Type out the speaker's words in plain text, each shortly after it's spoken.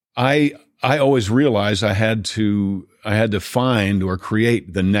I always realized I had to find or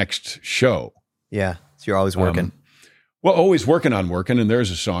create the next show. Yeah. So you're always working. Well, always working on working, and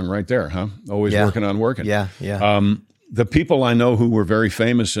there's a song right there, huh? Always working on working. Yeah, yeah. The people I know who were very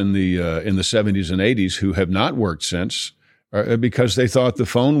famous in the 70s and 80s who have not worked since because they thought the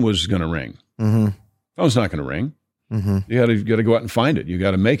phone was going to ring. Mm-hmm. Phone's not going to ring. Mm-hmm. You got to go out and find it. You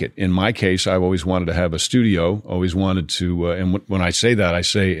got to make it. In my case, I've always wanted to have a studio. Always wanted to, and when I say that, I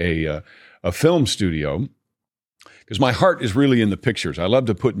say a film studio, because my heart is really in the pictures. I love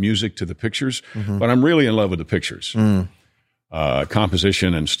to put music to the pictures, but I'm really in love with the pictures.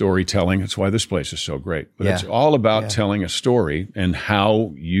 Composition and storytelling. That's why this place is so great. But it's all about telling a story and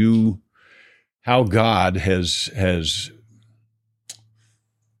how God has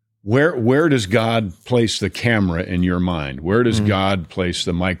where does God place the camera in your mind? Where does God place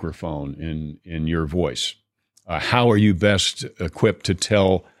the microphone in your voice? How are you best equipped to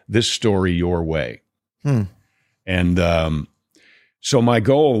tell this story your way? And so my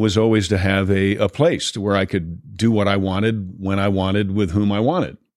goal was always to have a place to where I could do what I wanted, when I wanted, with whom I wanted.